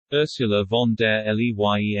Ursula von der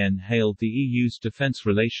Leyen hailed the EU's defence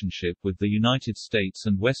relationship with the United States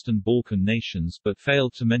and Western Balkan nations but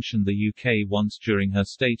failed to mention the UK once during her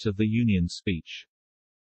State of the Union speech.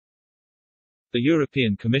 The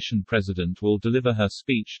European Commission President will deliver her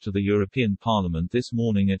speech to the European Parliament this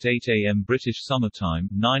morning at 8 a.m. British Summer Time,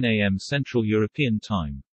 9 a.m. Central European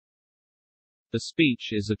Time. The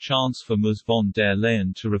speech is a chance for Ms von der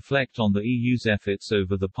Leyen to reflect on the EU's efforts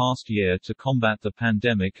over the past year to combat the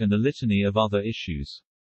pandemic and a litany of other issues.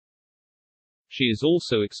 She is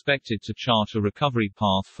also expected to chart a recovery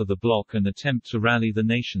path for the bloc and attempt to rally the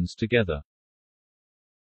nations together.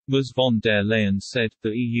 Ms von der Leyen said,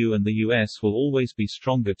 "The EU and the US will always be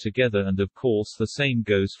stronger together and of course the same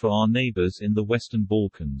goes for our neighbors in the Western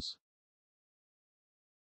Balkans."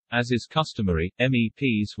 As is customary,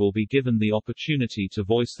 MEPs will be given the opportunity to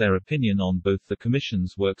voice their opinion on both the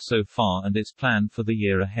Commission's work so far and its plan for the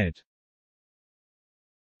year ahead.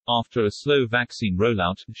 After a slow vaccine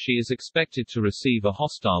rollout, she is expected to receive a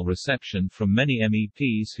hostile reception from many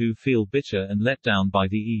MEPs who feel bitter and let down by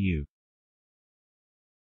the EU.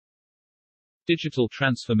 Digital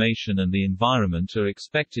transformation and the environment are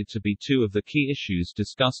expected to be two of the key issues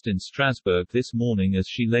discussed in Strasbourg this morning as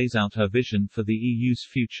she lays out her vision for the EU's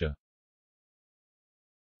future.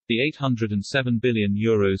 The €807 billion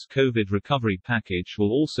COVID recovery package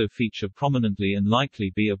will also feature prominently and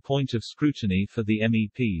likely be a point of scrutiny for the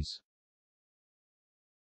MEPs.